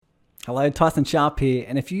Hello, Tyson Sharp here,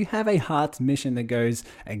 and if you have a heart's mission that goes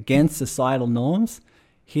against societal norms,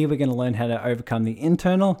 here we're going to learn how to overcome the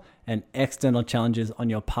internal and external challenges on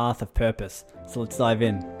your path of purpose. So let's dive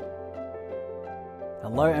in.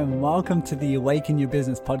 Hello and welcome to the Awaken Your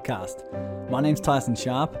Business podcast. My name's Tyson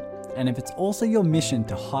Sharp, and if it's also your mission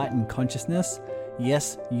to heighten consciousness,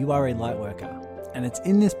 yes, you are a light worker. And it's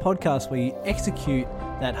in this podcast where you execute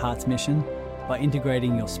that heart's mission by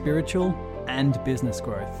integrating your spiritual and business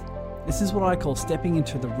growth. This is what I call stepping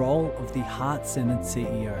into the role of the heart-centered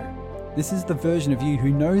CEO. This is the version of you who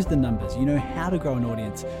knows the numbers, you know how to grow an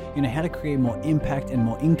audience, you know how to create more impact and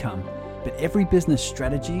more income. But every business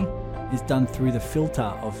strategy is done through the filter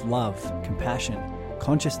of love, compassion,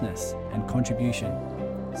 consciousness, and contribution.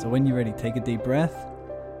 So when you're ready, take a deep breath,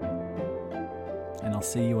 and I'll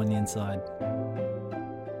see you on the inside.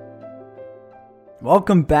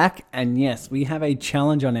 Welcome back, and yes, we have a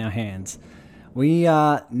challenge on our hands. We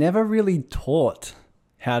are never really taught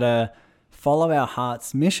how to follow our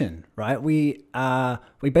heart's mission, right? We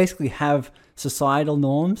basically have societal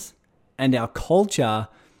norms and our culture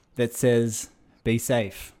that says, be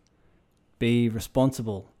safe, be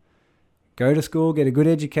responsible, go to school, get a good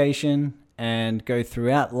education, and go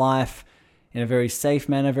throughout life in a very safe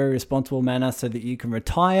manner, very responsible manner so that you can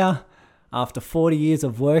retire after 40 years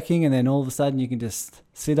of working and then all of a sudden you can just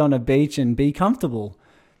sit on a beach and be comfortable.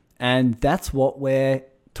 And that's what we're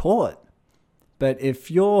taught. But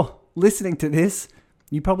if you're listening to this,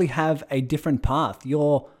 you probably have a different path.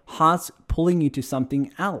 Your heart's pulling you to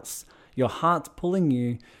something else. Your heart's pulling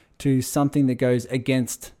you to something that goes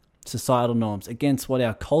against societal norms, against what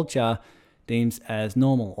our culture deems as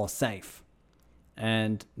normal or safe.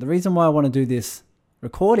 And the reason why I want to do this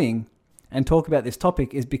recording and talk about this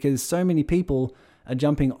topic is because so many people are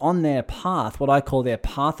jumping on their path, what I call their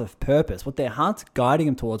path of purpose, what their heart's guiding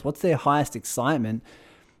them towards, what's their highest excitement,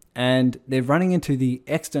 and they're running into the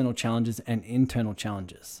external challenges and internal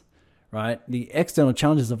challenges, right? The external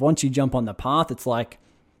challenges of once you jump on the path, it's like,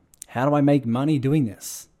 how do I make money doing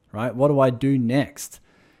this, right? What do I do next?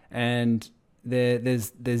 And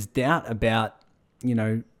there's doubt about,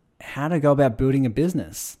 how to go about building a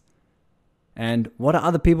business. And what are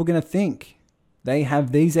other people going to think? They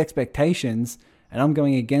have these expectations, and I'm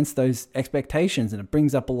going against those expectations. And it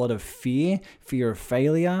brings up a lot of fear of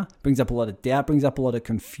failure, brings up a lot of doubt, brings up a lot of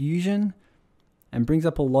confusion, and brings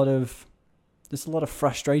up a lot of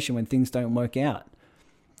frustration when things don't work out.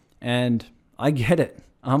 And I get it.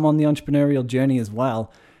 I'm on the entrepreneurial journey as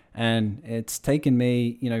well. And it's taken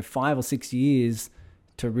me, 5 or 6 years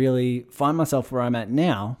to really find myself where I'm at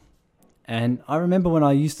now. And I remember when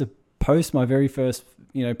I used to post my very first,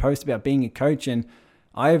 post about being a coach, and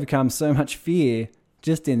I overcome so much fear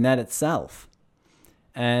just in that itself.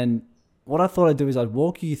 And what I thought I'd do is I'd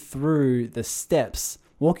walk you through the steps,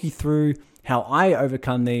 walk you through how I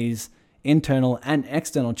overcome these internal and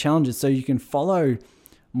external challenges so you can follow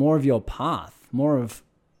more of your path, more of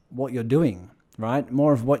what you're doing, right?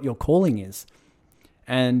 More of what your calling is.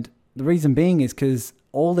 And the reason being is because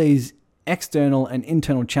all these external and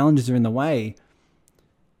internal challenges are in the way.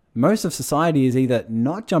 Most of society is either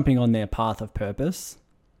not jumping on their path of purpose,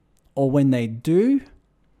 or when they do,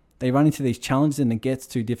 they run into these challenges and it gets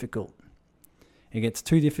too difficult. It gets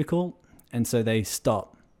too difficult, and so they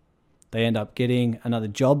stop. They end up getting another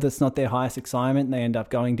job that's not their highest excitement. They end up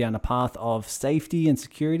going down a path of safety and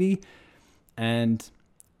security, and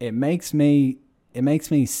it makes me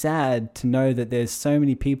sad to know that there's so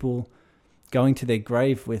many people going to their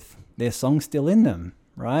grave with their song still in them,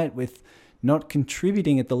 right? With not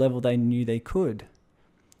contributing at the level they knew they could.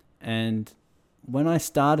 And when I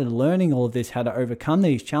started learning all of this, how to overcome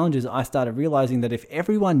these challenges, I started realizing that if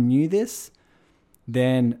everyone knew this,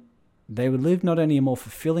 then they would live not only a more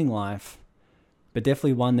fulfilling life, but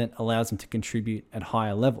definitely one that allows them to contribute at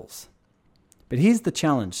higher levels. But here's the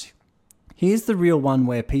challenge. Here's the real one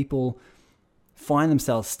where people find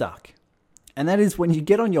themselves stuck. And that is when you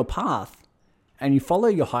get on your path and you follow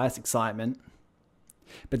your highest excitement,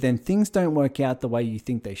 but then things don't work out the way you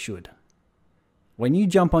think they should. When you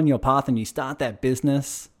jump on your path and you start that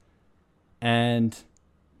business and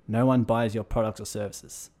no one buys your products or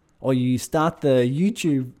services, or you start the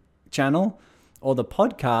YouTube channel or the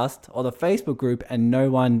podcast or the Facebook group and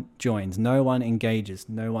no one joins, no one engages,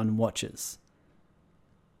 no one watches,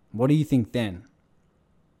 what do you think then?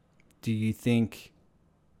 Do you think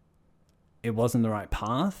it wasn't the right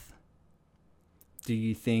path? Do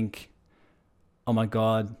you think, oh my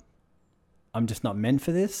God, I'm just not meant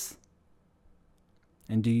for this?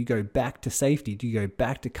 And do you go back to safety? Do you go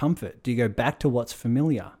back to comfort? Do you go back to what's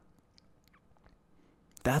familiar?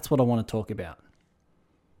 That's what I want to talk about.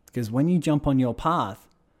 Because when you jump on your path,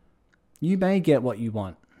 You may get what you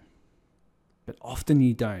want, but often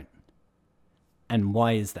you don't. And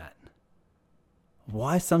why is that?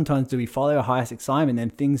 Why sometimes do we follow our highest excitement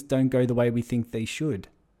and things don't go the way we think they should?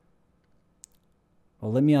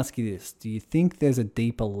 Well, let me ask you this. Do you think there's a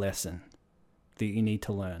deeper lesson that you need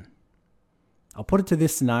to learn? I'll put it to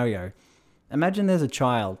this scenario. Imagine there's a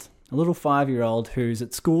child, a little 5-year-old who's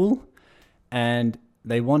at school and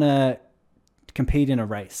they want to compete in a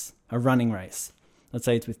race, a running race. Let's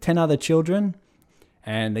say it's with 10 other children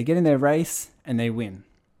and they get in their race and they win.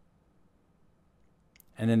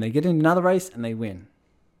 And then they get in another race and they win.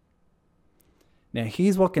 Now,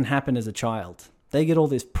 here's what can happen as a child. They get all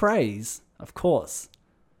this praise, of course,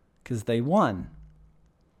 because they won.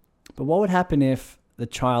 But what would happen if the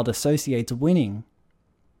child associates winning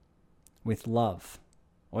with love,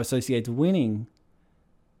 or associates winning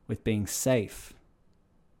with being safe?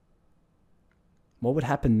 What would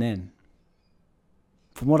happen then?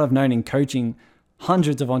 From what I've known in coaching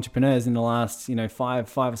hundreds of entrepreneurs in the last,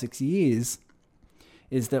 5 or 6 years,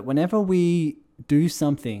 is that whenever we do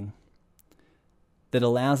something that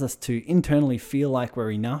allows us to internally feel like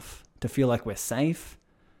we're enough, to feel like we're safe,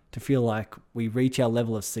 to feel like we reach our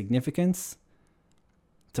level of significance,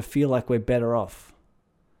 to feel like we're better off,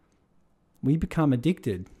 we become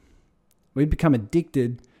addicted. We become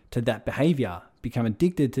addicted to that behavior, become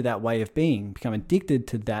addicted to that way of being, become addicted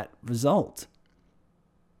to that result.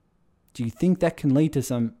 Do you think that can lead to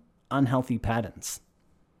some unhealthy patterns?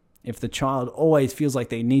 If the child always feels like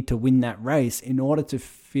they need to win that race in order to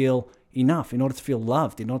feel enough, in order to feel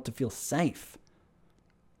loved, in order to feel safe,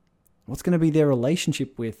 what's going to be their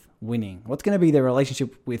relationship with winning? What's going to be their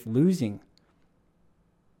relationship with losing?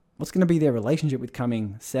 What's going to be their relationship with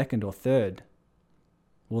coming second or third?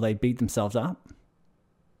 Will they beat themselves up?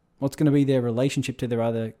 What's going to be their relationship to their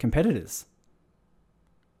other competitors?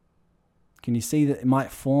 Can you see that it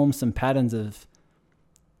might form some patterns of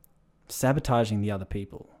sabotaging the other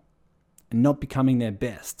people and not becoming their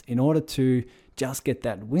best in order to just get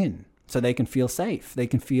that win so they can feel safe, they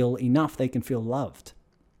can feel enough, they can feel loved?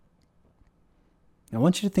 Now, I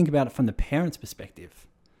want you to think about it from the parent's perspective.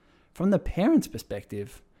 From the parent's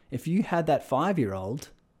perspective, if you had that 5-year-old,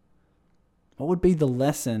 what would be the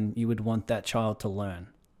lesson you would want that child to learn?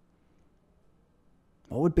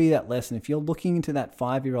 What would be that lesson if you're looking into that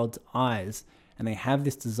 5-year-old's eyes and they have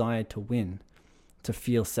this desire to win, to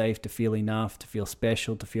feel safe, to feel enough, to feel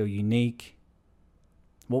special, to feel unique?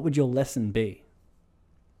 What would your lesson be?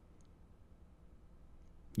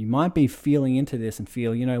 You might be feeling into this and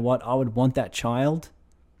feel, you know what, I would want that child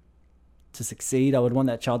to succeed. I would want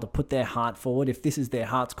that child to put their heart forward. If this is their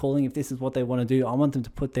heart's calling, if this is what they want to do, I want them to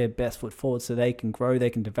put their best foot forward so they can grow, they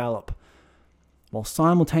can develop, while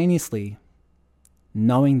simultaneously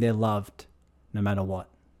knowing they're loved no matter what.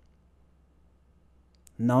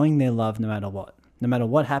 Knowing they're loved no matter what. No matter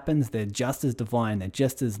what happens, they're just as divine, they're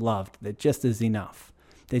just as loved, they're just as enough,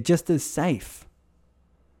 they're just as safe.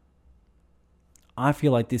 I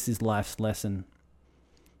feel like this is life's lesson.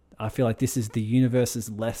 I feel like this is the universe's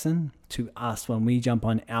lesson to us when we jump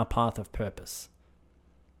on our path of purpose.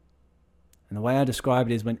 And the way I describe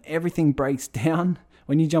it is when everything breaks down,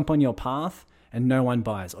 when you jump on your path and no one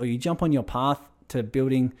buys, or you jump on your path to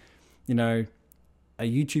building, a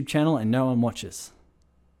YouTube channel and no one watches.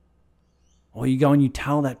 Or you go and you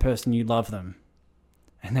tell that person you love them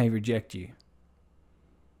and they reject you.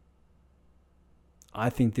 I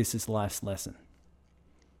think this is life's lesson.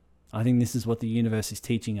 I think this is what the universe is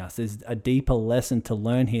teaching us. There's a deeper lesson to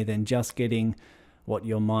learn here than just getting what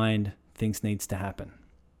your mind thinks needs to happen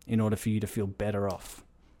in order for you to feel better off.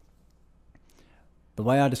 The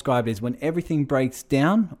way I describe it is when everything breaks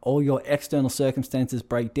down, all your external circumstances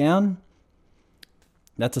break down,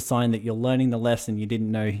 that's a sign that you're learning the lesson you didn't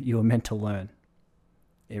know you were meant to learn.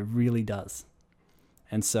 It really does.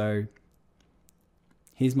 And so,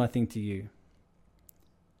 here's my thing to you.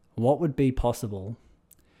 What would be possible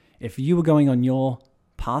if you were going on your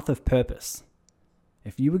path of purpose?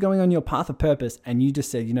 If you were going on your path of purpose and you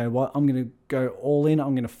just said, you know what, I'm going to go all in,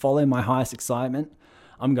 I'm going to follow my highest excitement,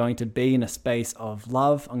 I'm going to be in a space of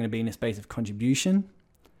love, I'm going to be in a space of contribution,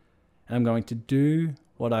 and I'm going to do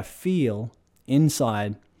what I feel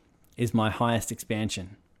inside is my highest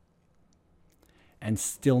expansion. And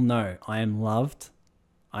still know I am loved,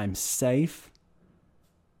 I'm safe,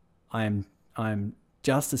 I'm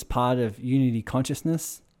just as part of unity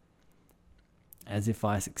consciousness as if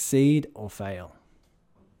I succeed or fail.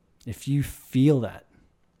 If you feel that,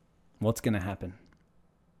 what's going to happen?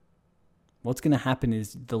 What's going to happen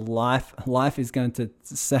is life is going to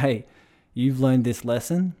say, you've learned this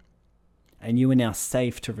lesson and you are now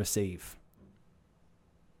safe to receive.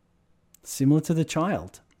 Similar to the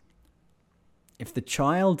child. If the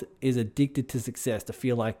child is addicted to success, to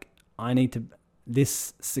feel like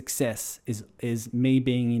this success is me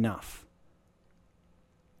being enough,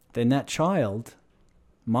 then that child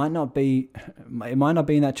it might not be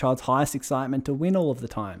in that child's highest excitement to win all of the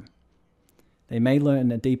time. They may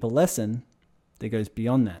learn a deeper lesson that goes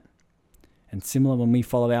beyond that. And similar when we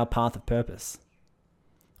follow our path of purpose.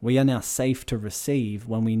 We are now safe to receive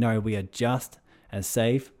when we know we are just as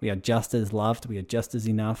safe, we are just as loved, we are just as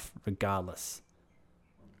enough regardless.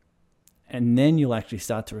 And then you'll actually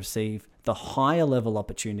start to receive the higher level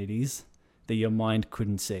opportunities that your mind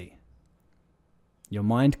couldn't see. Your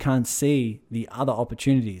mind can't see the other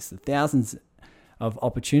opportunities, the thousands of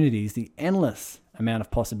opportunities, the endless amount of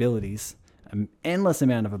possibilities, an endless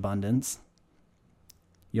amount of abundance.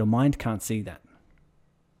 Your mind can't see that,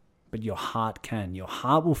 but your heart can. Your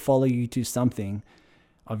heart will follow you to something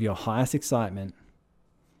of your highest excitement,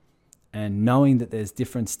 and knowing that there's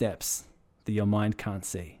different steps that your mind can't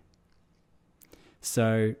see.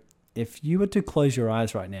 So if you were to close your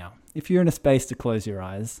eyes right now, if you're in a space to close your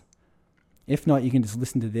eyes, if not, you can just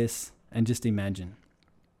listen to this and just imagine.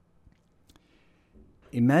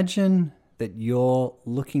 Imagine that you're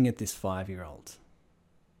looking at this 5-year-old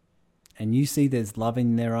and you see there's love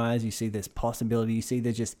in their eyes, you see there's possibility, you see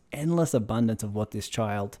there's just endless abundance of what this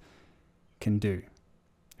child can do,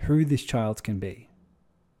 who this child can be.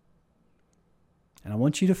 And I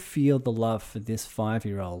want you to feel the love for this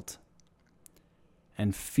 5-year-old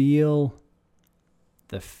and feel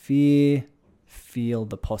the fear, feel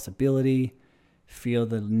the possibility, feel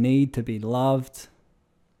the need to be loved,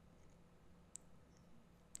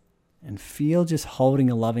 and feel just holding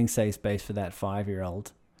a loving safe space for that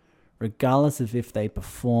 5-year-old, regardless of if they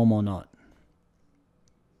perform or not.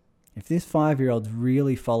 If this 5-year-old's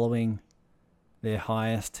really following their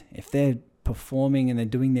highest, if they're performing and they're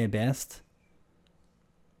doing their best,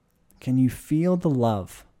 can you feel the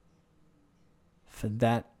love for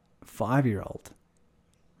that 5-year-old,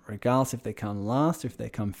 regardless if they come last or if they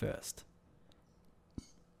come first?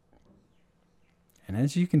 And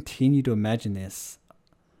as you continue to imagine this,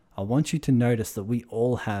 I want you to notice that we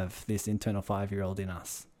all have this internal 5-year-old in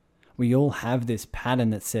us. We all have this pattern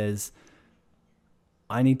that says,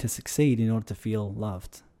 I need to succeed in order to feel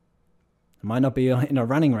loved. It might not be in a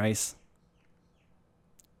running race,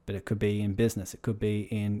 but it could be in business. It could be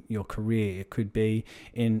in your career. It could be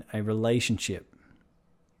in a relationship.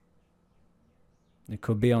 It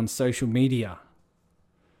could be on social media.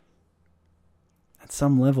 At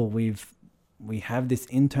some level, we have this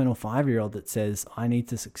internal 5-year-old that says, I need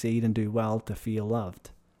to succeed and do well to feel loved.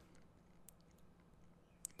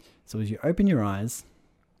 So as you open your eyes,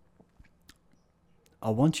 I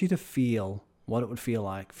want you to feel what it would feel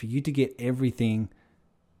like for you to get everything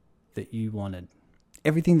that you wanted.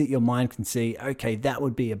 Everything that your mind can see, okay, that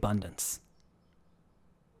would be abundance.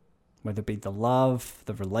 Whether it be the love,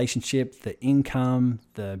 the relationship, the income,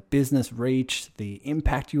 the business reach, the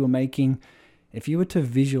impact you were making. If you were to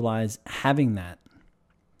visualize having that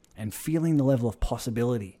and feeling the level of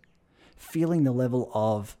possibility, feeling the level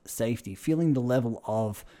of safety, feeling the level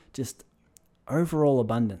of just overall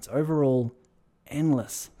abundance, overall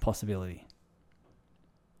endless possibility.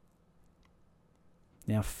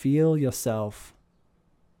 Now feel yourself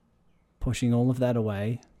pushing all of that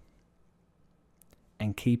away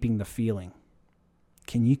and keeping the feeling.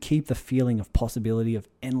 Can you keep the feeling of possibility, of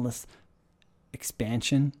endless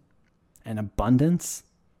expansion and abundance,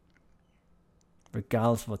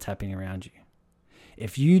 regardless of what's happening around you?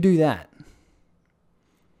 If you do that,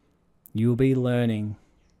 you'll be learning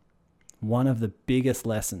one of the biggest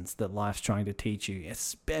lessons that life's trying to teach you,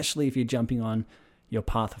 especially if you're jumping on your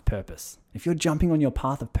path of purpose. If you're jumping on your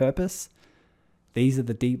path of purpose, these are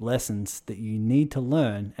the deep lessons that you need to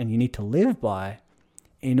learn and you need to live by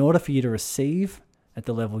in order for you to receive at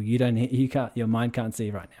the level your mind can't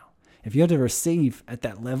see right now. If you're to receive at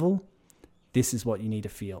that level, this is what you need to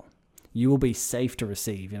feel. You will be safe to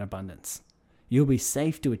receive in abundance. You'll be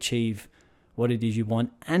safe to achieve what it is you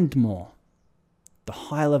want and more. The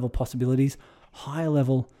higher level possibilities, higher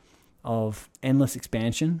level of endless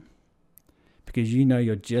expansion, because you know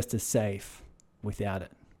you're just as safe without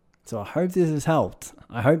it. So I hope this has helped.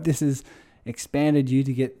 I hope this has expanded you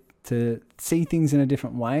to get to see things in a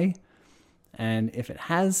different way. And if it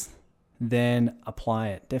has, then apply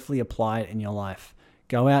it. Definitely apply it in your life.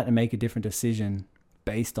 Go out and make a different decision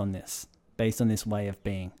based on this way of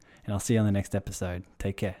being. And I'll see you on the next episode.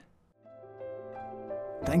 Take care.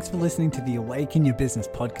 Thanks for listening to the Awaken Your Business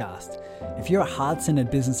podcast. If you're a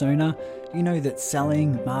heart-centered business owner, you know that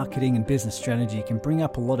selling, marketing, and business strategy can bring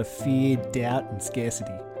up a lot of fear, doubt, and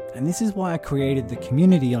scarcity. And this is why I created the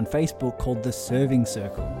community on Facebook called The Serving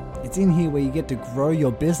Circle. It's in here where you get to grow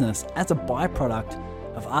your business as a byproduct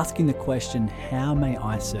of asking the question, how may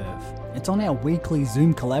I serve? It's on our weekly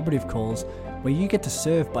Zoom collaborative calls where you get to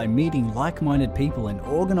serve by meeting like-minded people and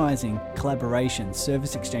organizing collaborations,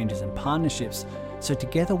 service exchanges, and partnerships so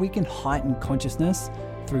together we can heighten consciousness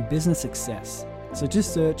through business success. So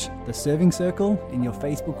just search the Serving Circle in your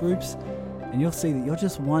Facebook groups and you'll see that you're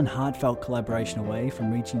just one heartfelt collaboration away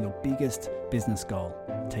from reaching your biggest business goal.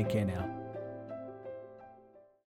 Take care now.